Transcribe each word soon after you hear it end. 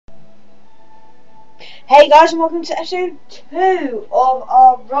Hey guys, and welcome to episode 2 of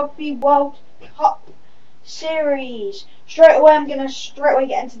our Rugby World Cup series. Straight away, I'm going to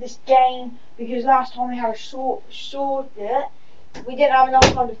get into this game because last time we had a short bit. We didn't have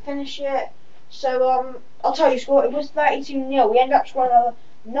enough time to finish it. So, I'll tell you score. It was 32-0. We ended up scoring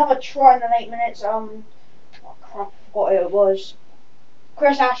another try in 8 minutes. Oh crap, I forgot who it was.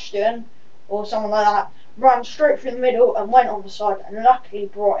 Chris Ashton, or someone like that, ran straight through the middle and went on the side and luckily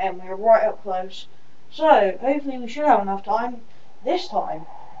brought in. We were right up close. So, hopefully we should have enough time, this time,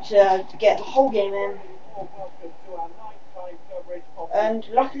 to get the whole game in. And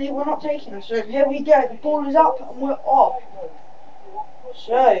luckily we're not taking it. So here we go, the ball is up and we're off.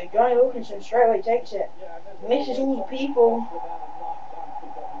 So, Johnny Wilkinson straight away takes it. Misses all the people.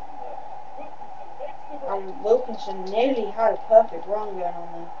 And Wilkinson nearly had a perfect run going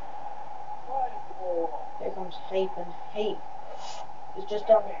on there. Here comes Hape, and Hape has just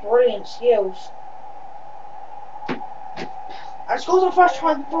done brilliant skills. And scores the first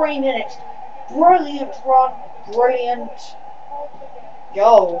try in 3 minutes. Brilliant run, brilliant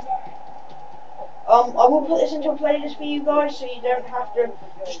goal. I will put this into a playlist for you guys, so you don't have to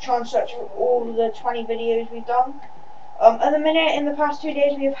just try and search for all the 20 videos we've done. At the minute, in the past 2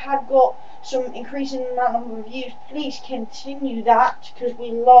 days, we have got some increasing amount of views. Please continue that, because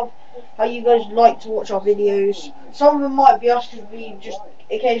we love how you guys like to watch our videos. Some of them might be us, because we just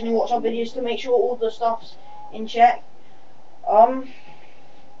occasionally watch our videos to make sure all the stuff's in check.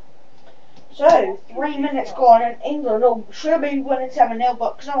 So 3 minutes gone, and England should be winning 7-0,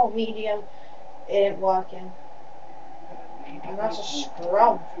 but because I'm on medium, it ain't working. And that's a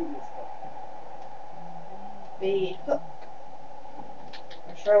scrum. Speed hook.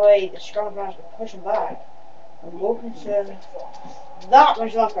 And straight away, the scrum fans are pushing back. And Wilkinson, that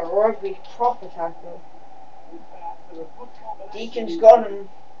was like a rugby proper tackle. Deacon's gone, and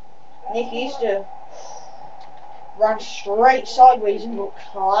Nick Easter ran straight sideways and got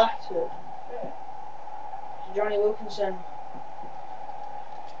clattered. Johnny Wilkinson.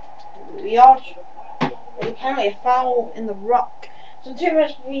 We are apparently a foul in the ruck. So 2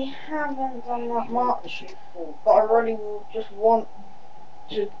 minutes we haven't done that much, but I really just want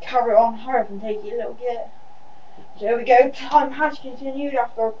to carry on, hurry up and take it a little bit. So here we go, time has continued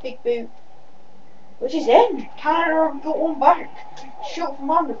after a big boot, which is in. Canada have got one back. Shot from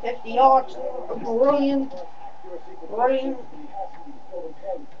under 50 yards. A brilliant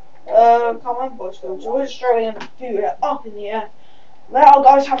comment boys. So we're straight in, boot it up in the air. Let our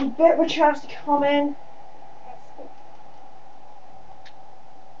guys have a bit of a chance to come in.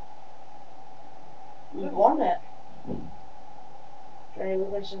 We've won it. Johnny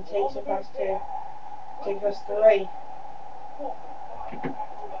Wilkinson takes it past 2. Takes us 3.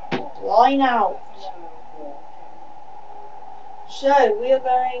 Line out. So we are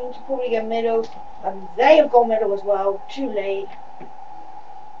going to probably go middle, and they have gone middle as well. Too late.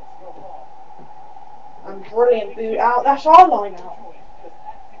 And brilliant boot out. That's our line out.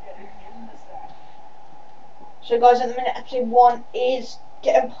 So guys, at the minute episode 1 is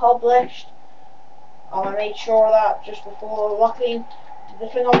getting published. I made sure of that just before. Luckily, the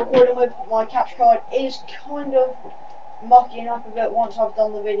thing I'm recording with, my capture card, is kind of mucking up a bit once I've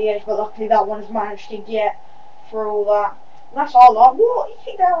done the videos, but luckily that one has managed to get through all that. And that's our line. What? You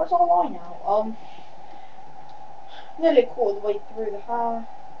think that was our line out? Nearly a quarter of the way through the half.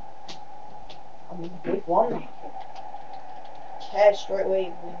 I mean, we've won that. Okay, straight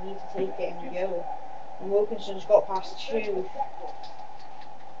away, we need to take it and go. And Wilkinson's got past 2.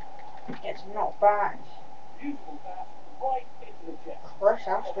 Gets knocked back. Chris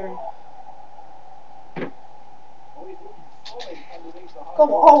Ashton.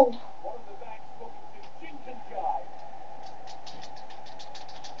 Come on.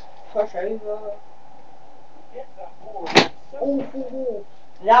 Push over. Oh,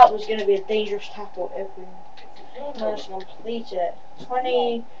 that was going to be a dangerous tackle if we managed to complete it.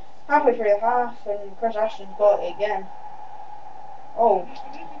 20, halfway through the half, and Chris Ashton's got it again. Oh,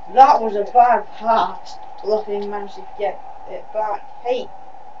 that was a bad pass. Luckily, he managed to get it back. Hey,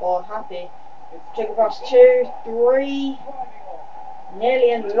 or happy. Took it past 2, 3,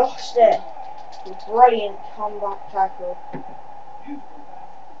 nearly and lost it. Brilliant comeback tackle.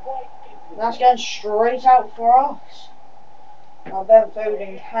 That's going straight out for us. Now Ben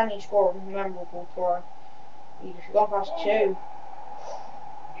Foden, can he score a memorable try? He's gone past 2.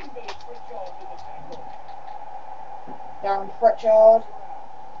 Down Pritchard.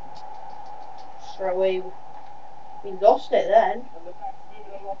 Straight away, we lost it then.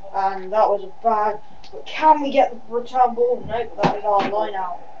 And that was a bad. But can we get the return ball? Nope, that is our line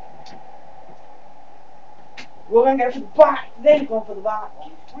out. We're going to go for the back. They've gone for the back.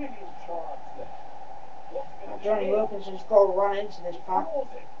 Johnny Wilkinson's got to run into this pack.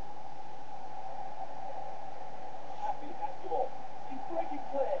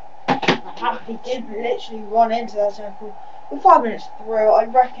 He did literally run into that circle. With 5 minutes through, I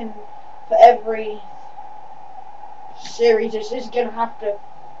reckon for every series this is going to have to,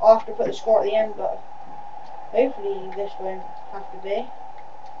 I'll have to put the score at the end, but hopefully this won't have to be.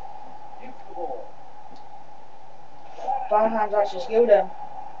 Banahan's actually skilled him.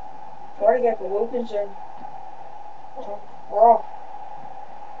 Try to go for Wilkinson. Oh.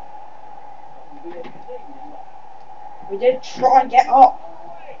 We did try and get up.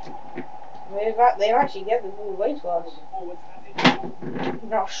 They've actually given the ball away to us.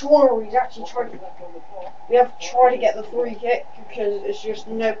 Now, sure, he's actually tried. We have to try to get the free kick because it's just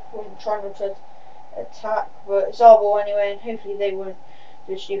no point trying to attack. But it's our ball anyway, and hopefully they won't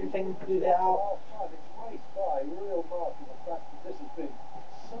do a stupid thing and boot it out.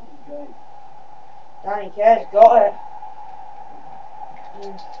 Danny Kerr's got it.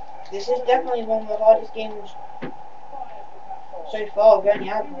 This is definitely one of the hardest games so far. We've only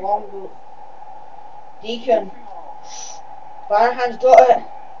had one, but Deacon. Banahan's got it.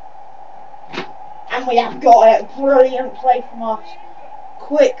 And we have got it. Brilliant play from us.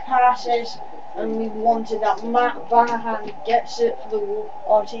 Quick passes. And we wanted that. Matt Banahan gets it for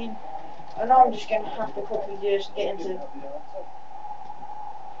our team. And I'm just going to have to quickly just get into.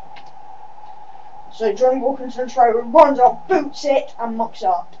 So Johnny Wilkinson runs up, boots it, and mucks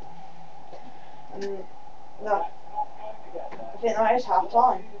up. And that, I think that is half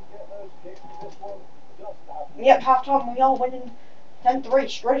time. Yep, half time. We are winning 10-3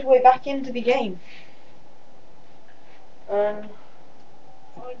 straight away back into the game. And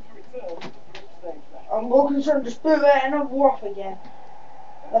Wilkinson just boot it and we're off again.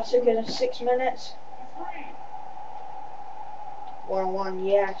 That took us 6 minutes. 1-1,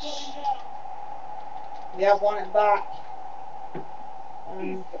 yes. We have won it back.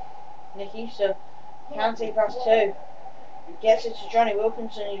 Nicky, so can take past 2. Gets it to Johnny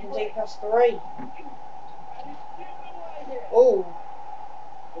Wilkinson, he can take past 3. Oh.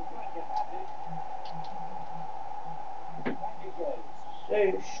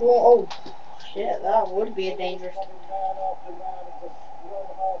 So short. Oh shit, that would be a dangerous.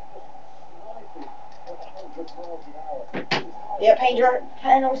 Yeah,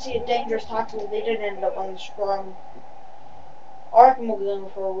 penalty, a dangerous tackle. They didn't end up on the scrum. I reckon we'll go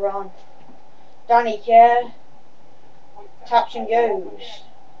for a run. Danny Kerr taps and goes.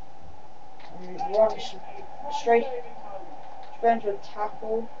 And runs straight into a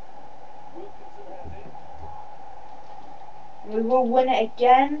tackle. We will win it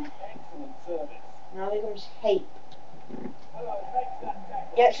again. Now here comes Hape.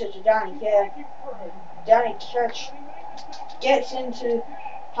 Gets it to Danny Kerr. Danny Kerr gets into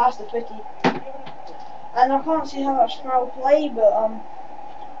past the 50. And I can't see how that's foul play, but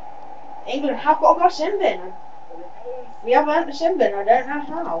England have got to go sin bin. We haven't had the sin bin, I don't know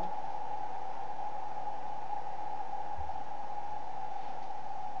how.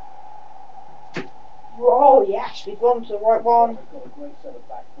 Oh yes, we've gone to the right one. They've got a great set of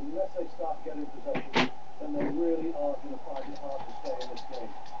backs, but unless they start getting possession, then they really are going to find it hard to stay in this game.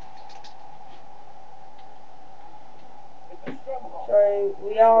 So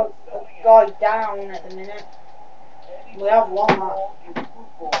we are a guy down at the minute. We have won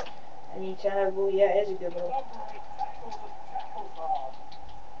that. And you turn over, yeah, it is a good ball.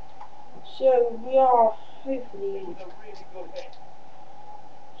 So we are hopefully.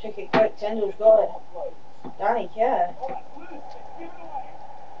 Check it quick, Tyndall's got it. Danny Kerr.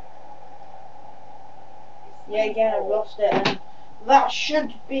 Yeah, again I've lost it, and that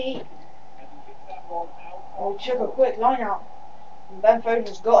should be. Oh, we took a quick line out. And Ben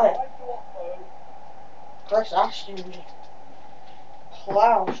Foden's got it. Chris Ashton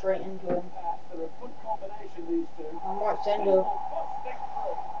plough straight into him. And Mike Tyndall.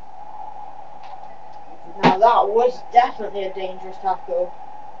 Now that was definitely a dangerous tackle.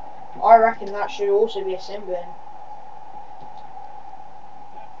 I reckon that should also be a sin bin.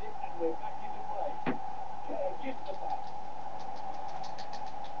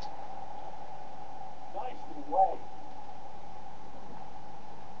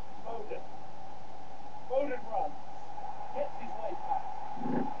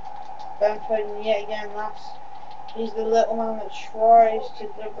 Ben Foden yet again, he's the little man that tries to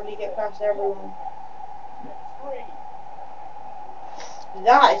deliberately get past everyone.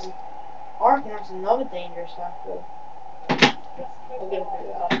 That is, I reckon that's another dangerous tackle. We're gonna do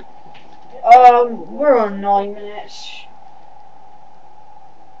that. We're on 9 minutes.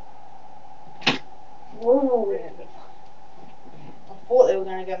 Whoa. I thought they were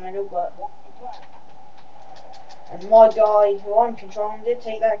gonna get middle, but And my guy, who I'm controlling, did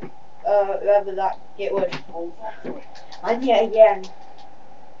take that, whoever that it was. And yet again.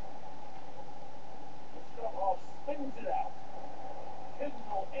 Spins it out.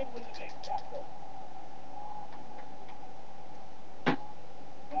 Kendall in with the big tackle.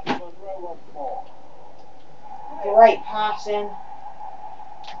 That's Monroe once more. Great passing.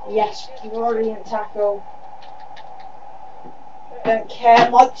 Yes, brilliant tackle. Don't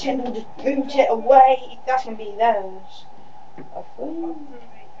care, Mike Tin will just boot it away. That's going to be theirs. A fool. Up to the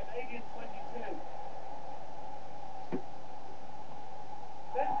Canadian 22.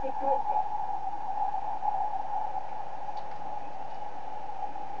 Then to Coca.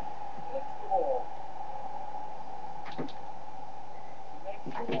 Flicks the ball.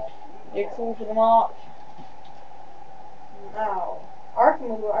 You're cool for the mark. Now, I reckon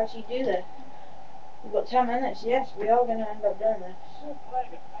we will actually do this. We've got 10 minutes. Yes, we are going to end up doing this.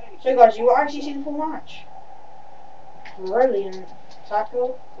 So guys, you will actually see the full match. Brilliant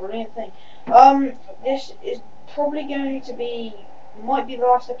tackle, brilliant thing. This is probably going to be, might be the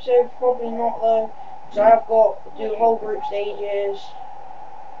last episode, probably not though. So I've got to do whole group stages.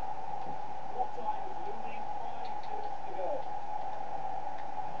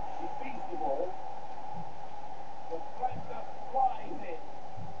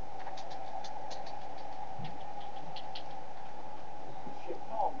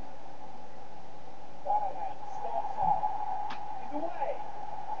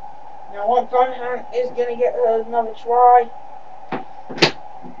 Now one Grunham is going to get another try.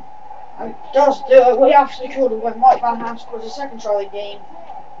 And does do it. We actually could have when Mike Van Ham scores a second try of the game.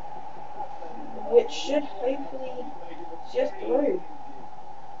 Which should hopefully see us through.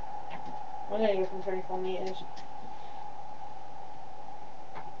 We're going to go from 24 metres.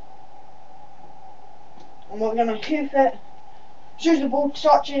 And we're going to hoof it. As soon as the ball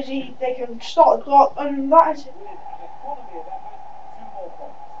touches, they can start the clock, and that is it.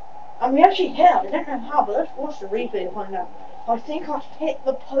 And we actually hit it. I don't know how, but let's watch the replay to find out. I think I hit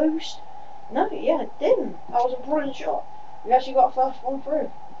the post. No, yeah, I didn't. That was a brilliant shot. We actually got a first one through.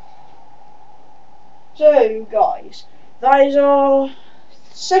 So, guys, that is our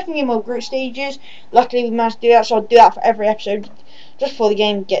second game of group stages. Luckily, we managed to do that, so I'll do that for every episode, just before the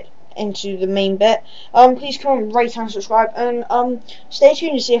game get into the main bit. Please comment, rate and subscribe, and stay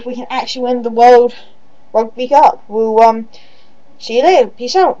tuned to see if we can actually win the World Rugby Cup. We'll see you later.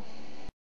 Peace out.